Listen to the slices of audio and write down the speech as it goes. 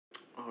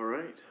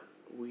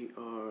We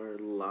are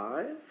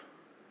live.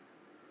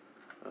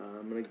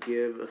 I'm going to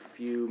give a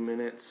few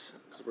minutes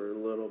because we're a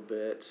little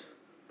bit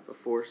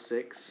before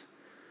 6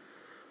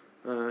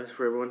 for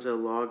everyone to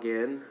log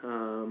in.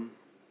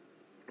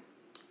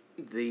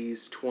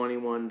 These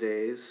 21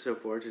 days so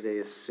far, today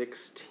is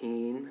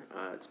 16.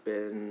 It's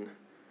been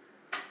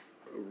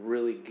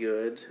really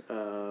good,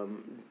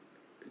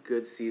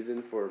 good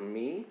season for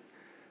me.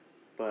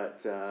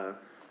 But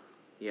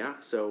yeah,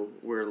 so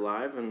we're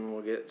live and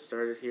we'll get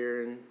started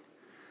here in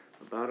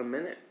about a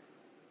minute.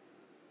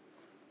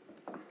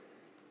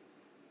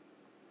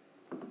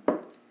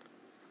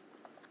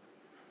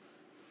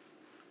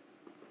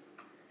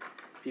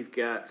 If you've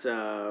got,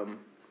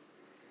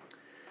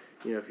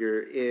 if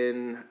you're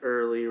in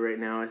early right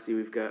now, I see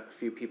we've got a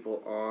few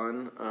people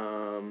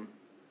on.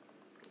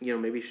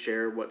 Maybe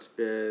share what's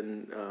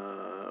been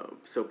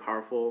so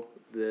powerful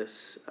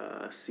this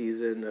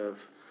season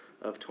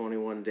of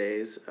 21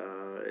 days.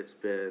 It's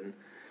been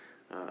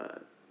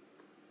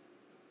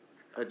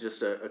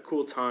just a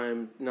cool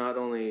time, not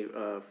only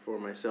for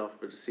myself,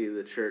 but to see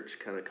the church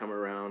kind of come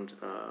around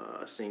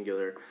a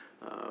singular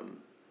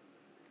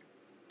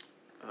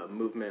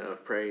movement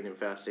of praying and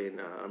fasting.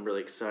 I'm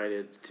really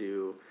excited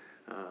to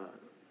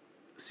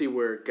see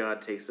where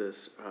God takes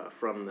us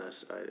from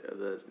this.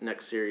 The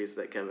next series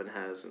that Kevin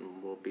has,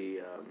 and we'll be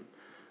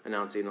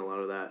announcing a lot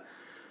of that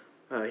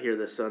here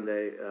this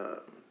Sunday.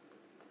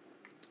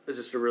 It's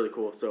just a really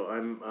cool. So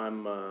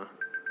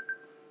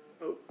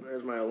oh,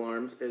 there's my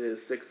alarms. It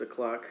is 6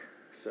 o'clock,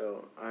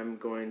 so I'm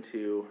going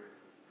to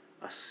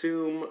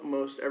assume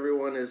most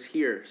everyone is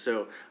here.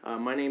 So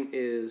my name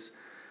is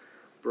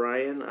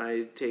Bryan.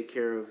 I take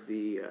care of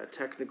the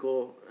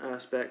technical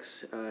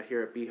aspects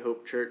here at Be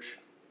Hope Church.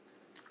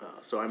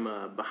 So I'm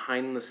a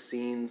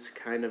behind-the-scenes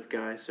kind of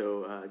guy,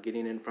 so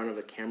getting in front of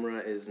a camera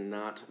is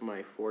not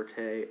my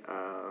forte.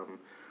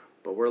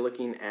 But we're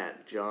looking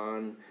at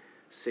John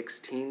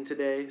 16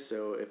 today,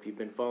 so if you've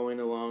been following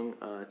along,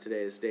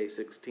 today is day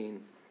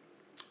 16.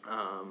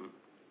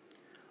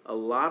 A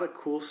lot of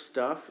cool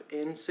stuff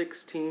in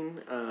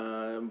 16,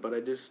 but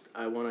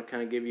I want to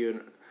kind of give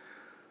you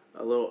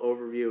a little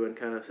overview and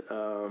kind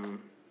of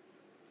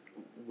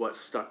what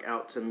stuck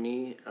out to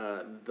me.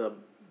 The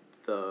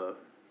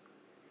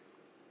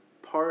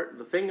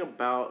thing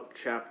about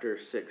chapter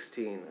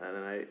 16,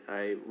 and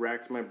I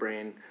racked my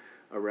brain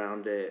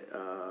around it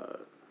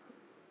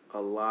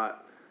a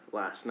lot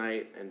last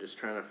night and just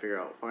trying to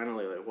figure out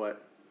finally like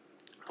what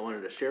I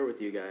wanted to share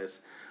with you guys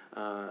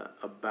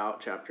about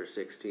chapter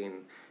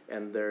 16.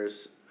 And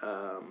there's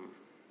a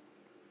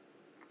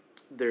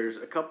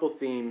couple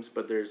themes,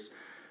 but there's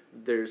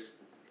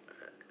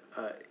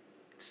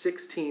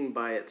 16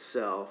 by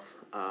itself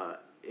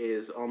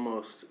is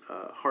almost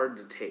hard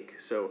to take.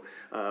 So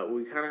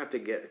we kind of have to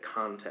get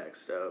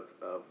context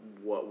of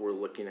what we're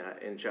looking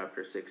at in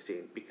chapter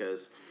 16,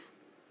 because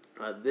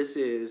this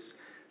is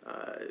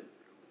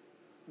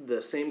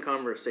the same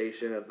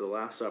conversation of the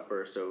Last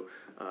Supper. So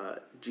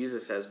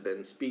Jesus has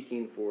been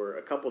speaking for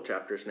a couple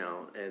chapters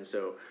now, and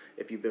so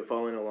if you've been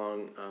following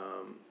along,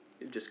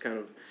 just kind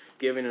of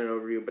giving an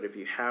overview, but if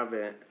you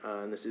haven't,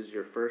 and this is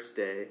your first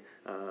day,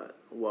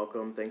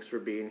 welcome, thanks for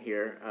being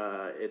here.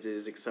 It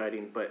is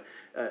exciting, but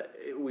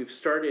we've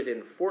started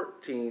in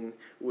 14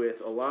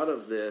 with a lot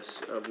of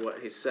this, of what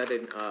he's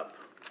setting up,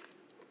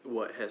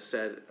 what has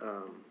said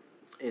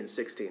in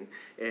 16,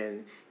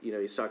 and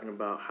he's talking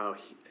about how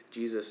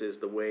Jesus is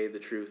the way, the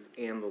truth,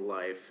 and the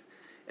life,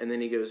 and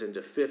then he goes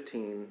into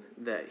 15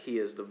 that he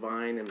is the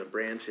vine and the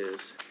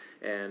branches.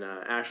 And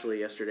Ashley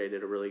yesterday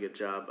did a really good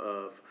job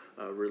of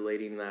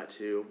relating that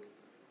to.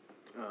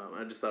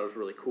 I just thought it was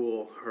really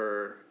cool,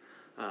 her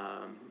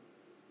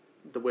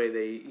the way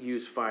they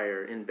use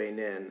fire in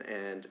Benin,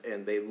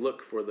 and they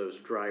look for those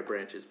dry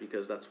branches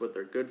because that's what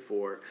they're good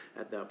for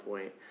at that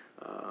point,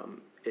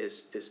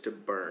 is to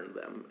burn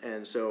them.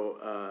 And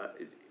so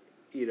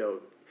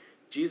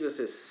Jesus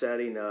is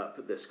setting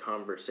up this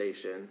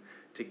conversation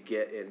to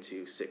get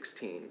into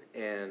 16,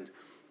 and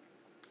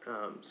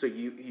so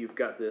you've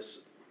got this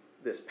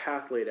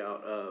path laid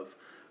out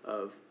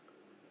of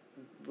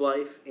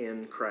life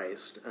in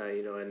Christ,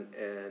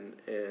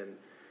 and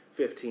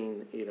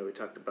 15, we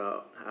talked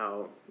about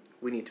how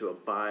we need to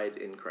abide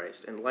in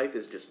Christ, and life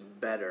is just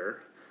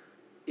better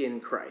in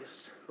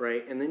Christ,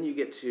 right? And then you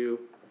get to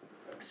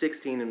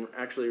 16, and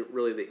actually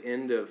really the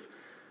end of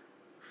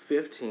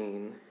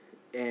 15,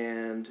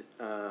 and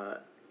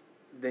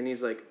then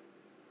he's like,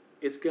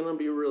 it's gonna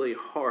be really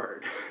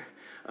hard.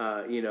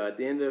 At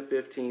the end of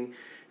 15,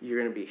 you're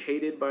going to be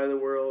hated by the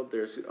world.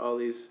 There's all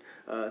these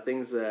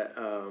things that,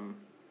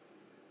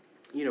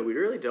 we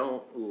really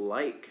don't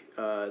like,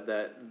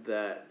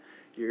 that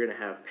you're going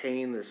to have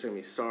pain. There's going to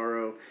be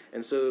sorrow.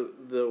 And so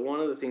one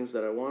of the things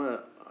that I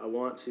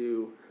want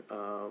to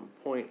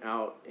point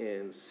out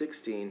in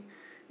 16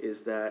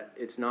 is that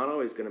it's not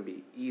always going to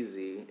be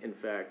easy. In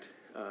fact,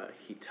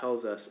 he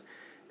tells us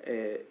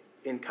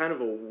in kind of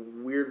a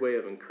weird way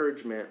of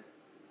encouragement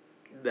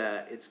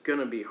that it's going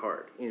to be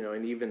hard,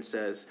 and even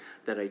says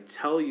that I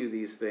tell you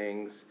these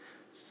things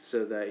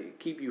so that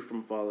keep you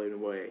from falling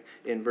away.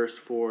 In verse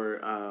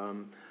 4,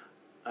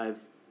 I've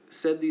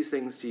said these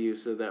things to you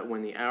so that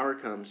when the hour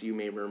comes, you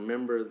may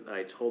remember that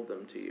I told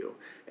them to you.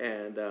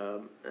 And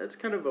it's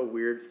kind of a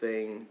weird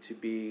thing to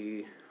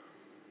be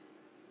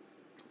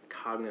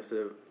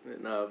cognizant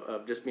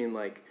of just being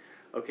like,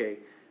 okay,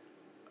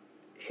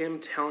 him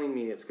telling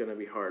me it's going to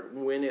be hard.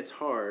 When it's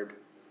hard,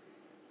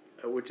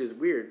 which is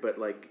weird, but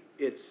like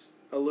it's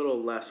a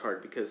little less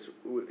hard because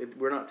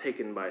we're not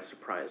taken by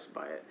surprise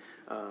by it,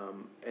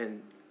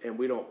 and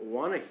we don't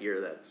want to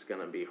hear that it's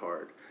going to be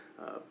hard,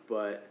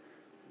 but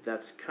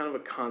that's kind of a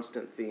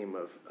constant theme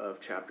of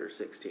chapter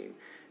 16,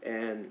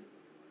 and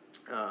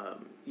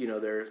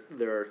there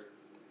are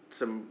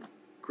some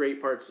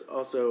great parts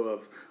also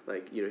of,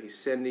 like, he's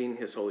sending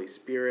his Holy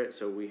Spirit,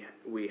 so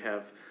we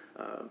have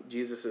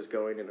Jesus is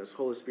going and his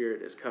Holy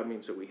Spirit is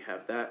coming, so we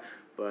have that,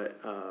 but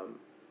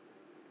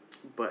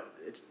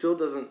it still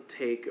doesn't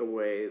take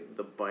away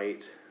the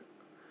bite,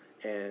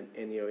 and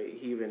he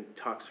even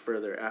talks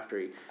further after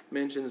he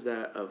mentions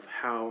that of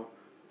how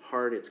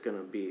hard it's going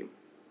to be.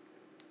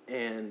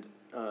 And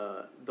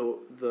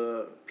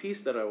the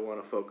piece that I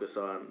want to focus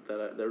on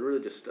that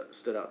really just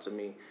stood out to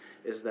me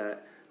is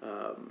that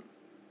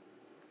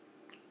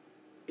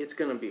it's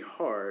going to be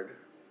hard,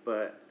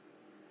 but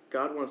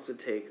God wants to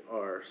take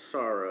our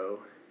sorrow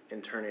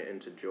and turn it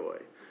into joy.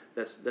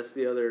 That's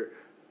the other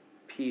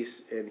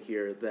piece in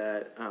here,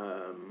 that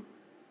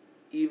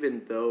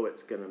even though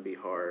it's going to be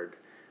hard,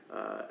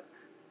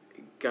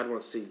 God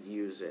wants to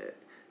use it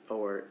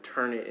or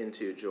turn it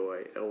into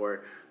joy.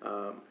 Or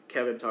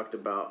Kevin talked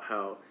about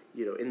how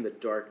in the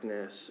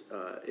darkness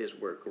is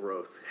where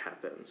growth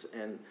happens,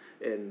 and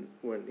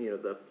when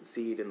the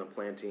seed and the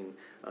planting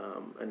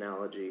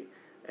analogy,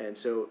 and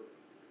so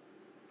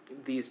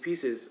these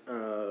pieces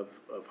of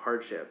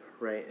hardship,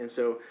 right? And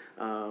so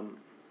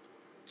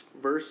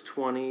verse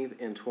 20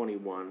 and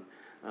 21.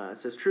 It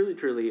says, "Truly,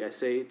 truly, I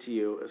say to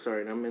you,"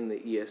 sorry, and I'm in the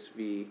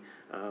ESV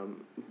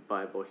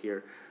Bible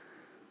here.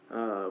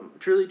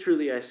 "Truly,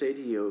 truly, I say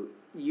to you,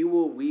 you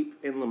will weep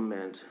and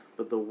lament,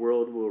 but the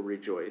world will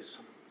rejoice.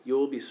 You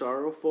will be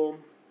sorrowful,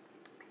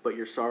 but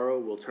your sorrow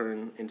will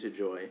turn into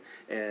joy."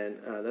 And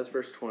that's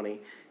verse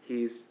 20.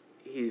 He's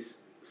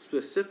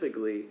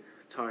specifically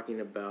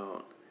talking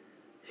about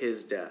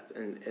his death,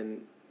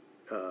 and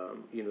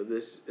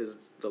this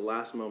is the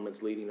last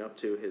moments leading up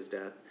to his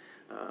death.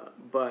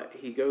 But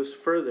he goes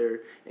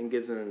further and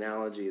gives an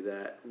analogy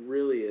that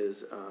really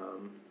is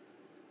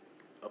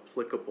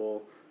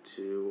applicable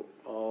to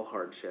all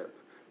hardship,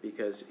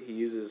 because he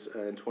uses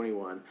in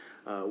 21,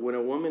 "When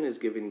a woman is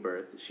giving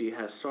birth, she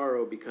has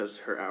sorrow because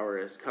her hour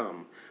has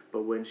come.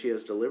 But when she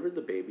has delivered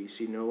the baby,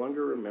 she no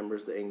longer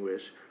remembers the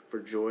anguish for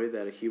joy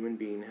that a human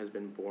being has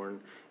been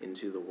born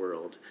into the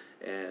world."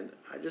 And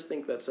I just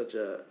think that's such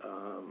a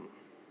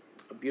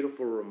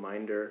beautiful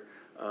reminder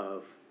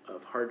of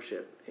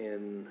hardship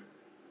in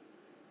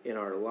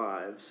our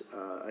lives.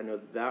 I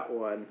know that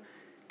one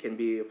can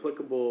be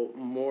applicable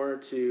more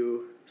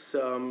to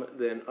some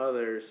than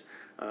others,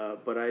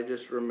 but I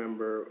just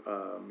remember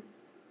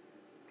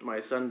my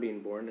son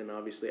being born, and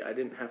obviously I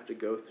didn't have to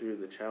go through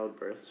the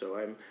childbirth, so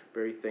I'm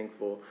very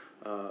thankful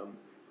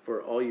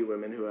for all you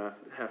women who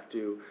have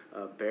to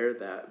bear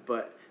that.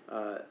 But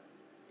I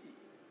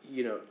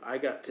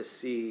got to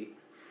see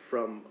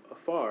from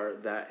afar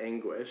that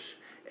anguish,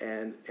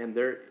 and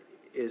there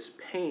is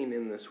pain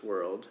in this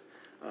world,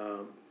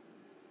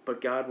 but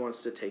God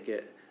wants to take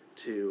it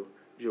to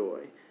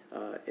joy.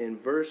 In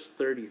verse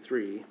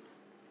 33,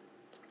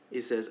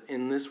 he says,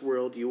 "In this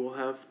world you will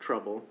have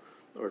trouble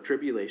or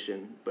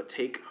tribulation, but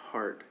take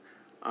heart,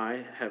 I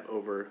have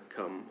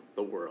overcome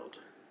the world."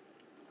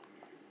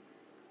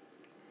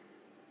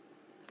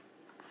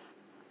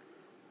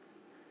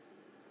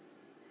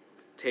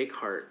 Take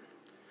heart,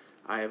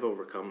 I have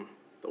overcome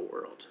the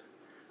world.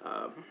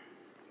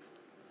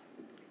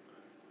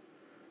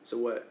 So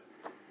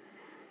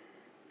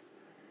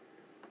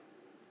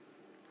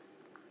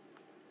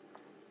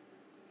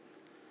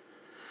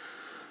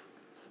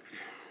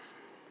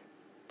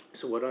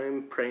what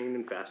I'm praying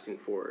and fasting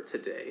for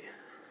today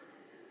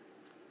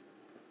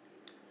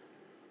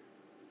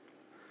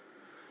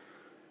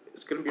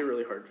is going to be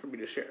really hard for me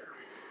to share.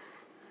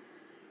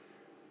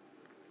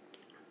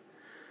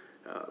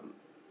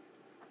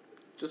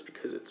 Just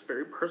because it's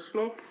very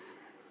personal.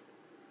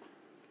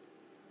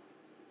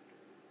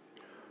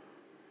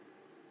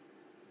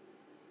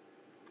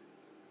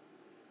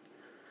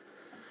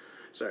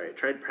 Sorry, I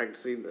tried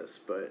practicing this,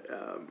 but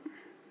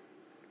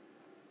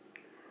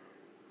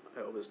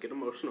I always get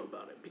emotional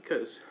about it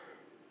because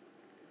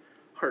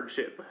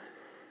hardship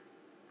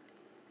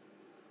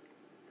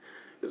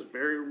is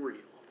very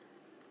real.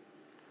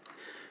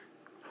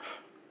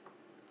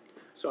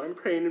 So I'm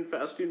praying and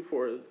fasting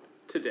for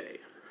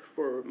today,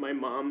 for my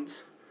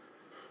mom's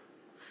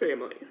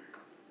family.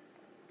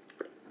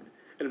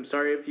 And I'm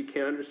sorry if you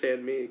can't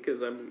understand me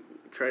because I'm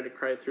trying to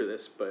cry through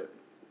this, but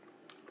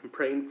I'm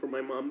praying for my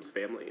mom's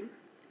family.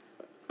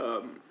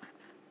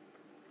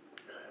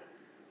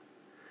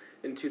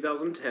 In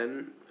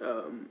 2010,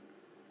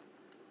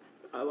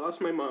 I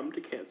lost my mom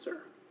to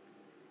cancer.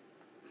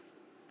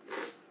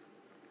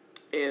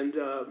 And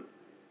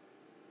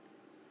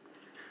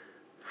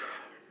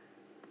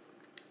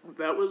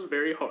that was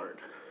very hard.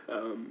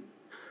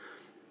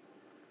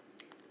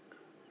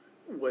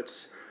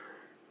 What's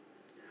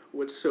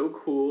so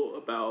cool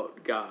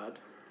about God,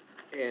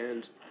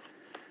 and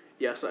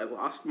yes, I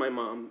lost my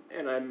mom,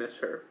 and I miss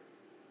her.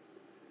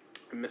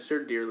 I miss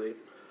her dearly.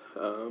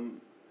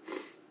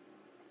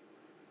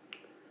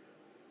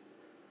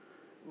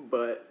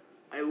 But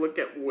I look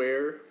at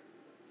where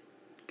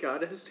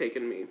God has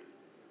taken me,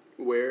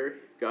 where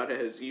God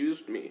has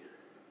used me,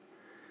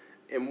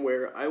 and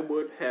where I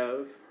would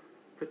have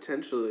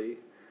potentially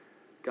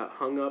got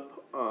hung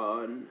up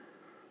on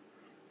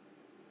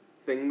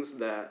things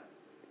that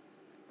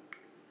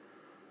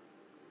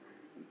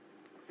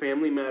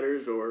family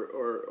matters or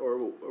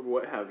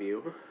what have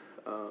you.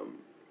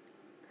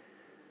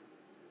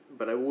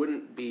 But I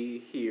wouldn't be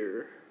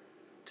here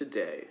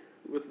today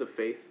with the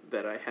faith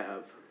that I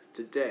have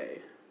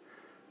today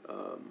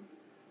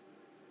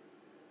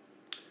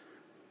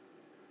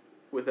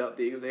without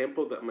the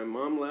example that my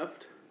mom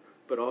left,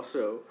 but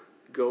also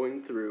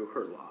going through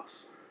her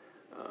loss.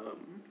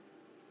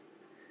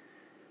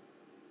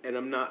 And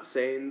I'm not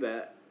saying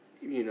that,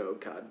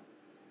 God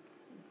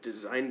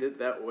designed it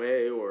that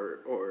way or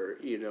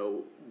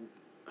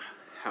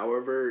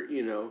however,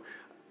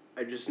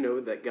 I just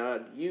know that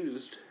God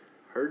used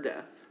her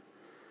death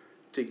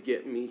to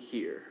get me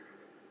here.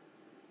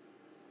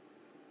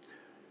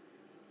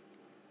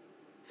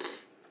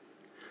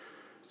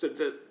 So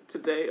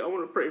today I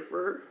want to pray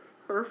for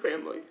her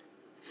family,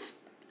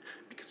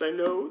 because I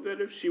know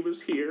that if she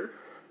was here,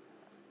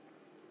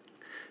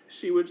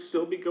 she would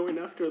still be going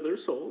after their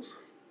souls.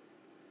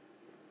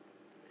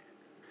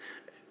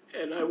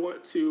 And I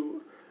want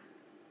to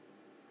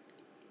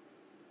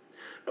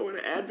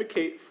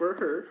advocate for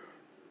her,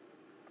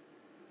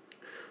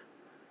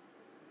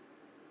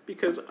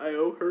 because I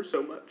owe her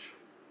so much.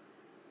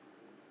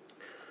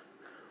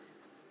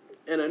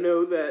 And I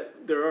know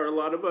that there are a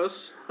lot of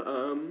us,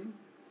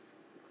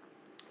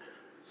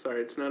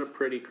 sorry, it's not a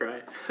pretty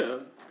cry.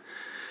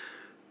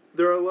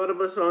 There are a lot of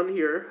us on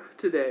here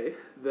today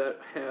that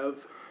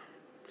have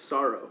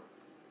sorrow,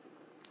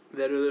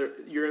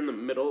 you're in the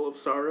middle of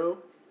sorrow,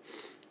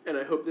 and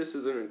I hope this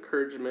is an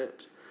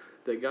encouragement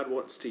that God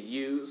wants to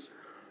use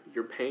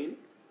your pain.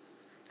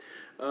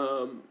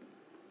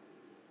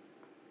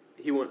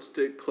 He wants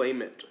to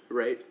claim it,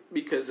 right?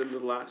 Because in the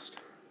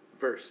last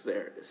verse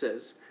there, it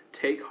says,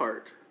 "Take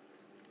heart,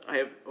 I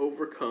have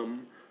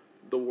overcome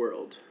the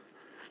world."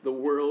 The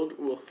world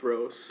will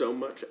throw so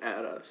much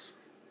at us,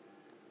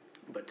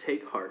 but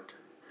take heart,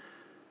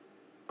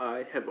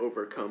 I have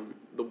overcome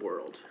the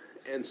world.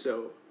 And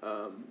so,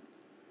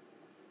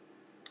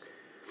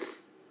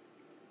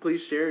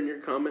 please share in your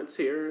comments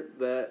here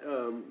that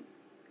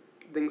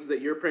things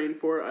that you're praying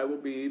for. I will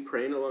be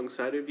praying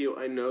alongside of you.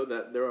 I know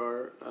that there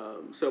are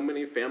so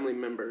many family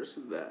members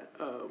that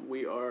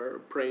we are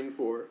praying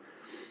for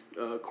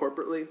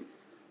corporately,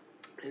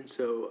 and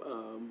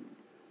so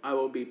I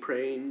will be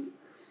praying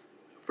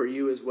for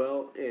you as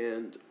well.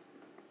 And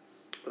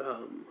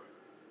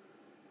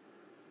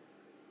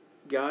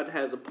God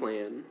has a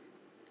plan.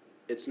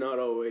 It's not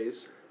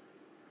always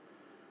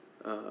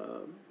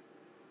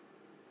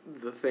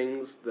the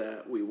things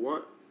that we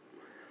want,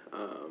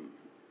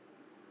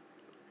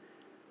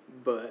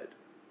 but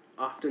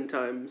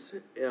oftentimes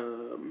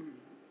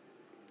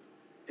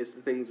it's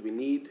the things we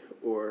need,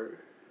 or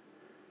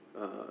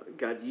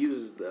God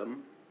uses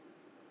them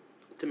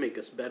to make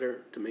us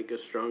better, to make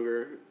us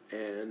stronger,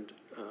 and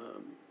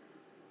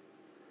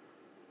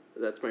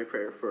that's my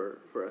prayer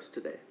for us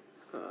today.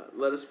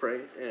 Let us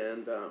pray.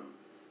 And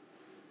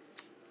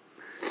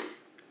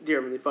dear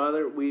Heavenly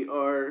Father, we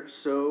are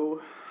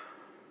so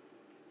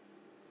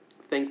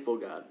thankful,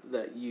 God,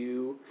 that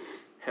you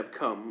have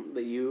come,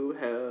 that you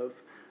have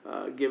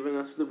given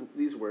us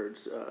these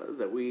words,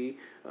 that we,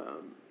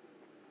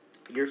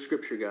 your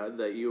scripture, God,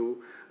 that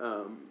you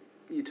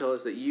tell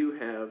us that you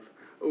have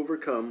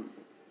overcome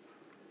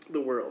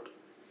the world.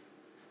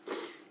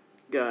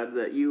 God,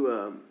 that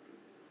you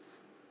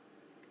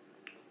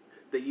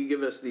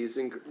give us these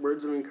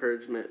words of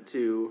encouragement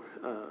to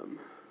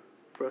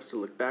for us to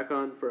look back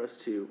on, for us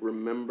to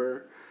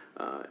remember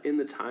in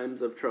the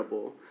times of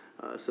trouble,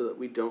 so that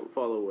we don't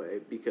fall away,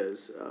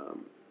 because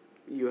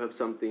you have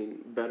something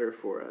better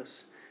for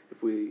us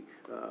if we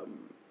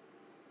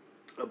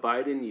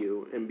abide in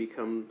you and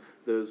become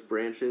those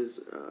branches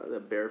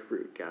that bear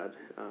fruit, God.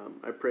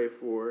 I pray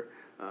for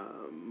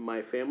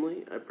my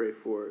family. I pray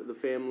for the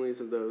families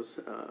of those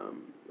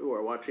who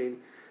are watching,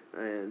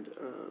 and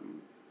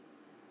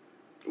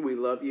we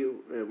love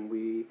you, and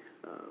we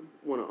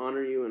want to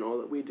honor you in all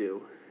that we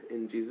do.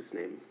 In Jesus'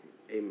 name,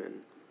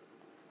 amen.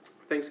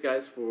 Thanks,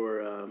 guys,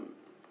 for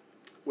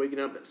waking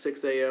up at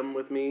 6 a.m.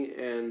 with me,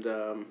 and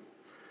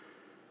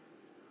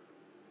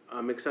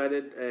I'm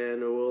excited,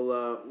 and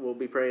we'll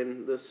be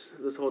praying this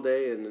whole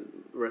day and the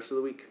rest of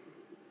the week.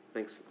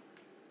 Thanks.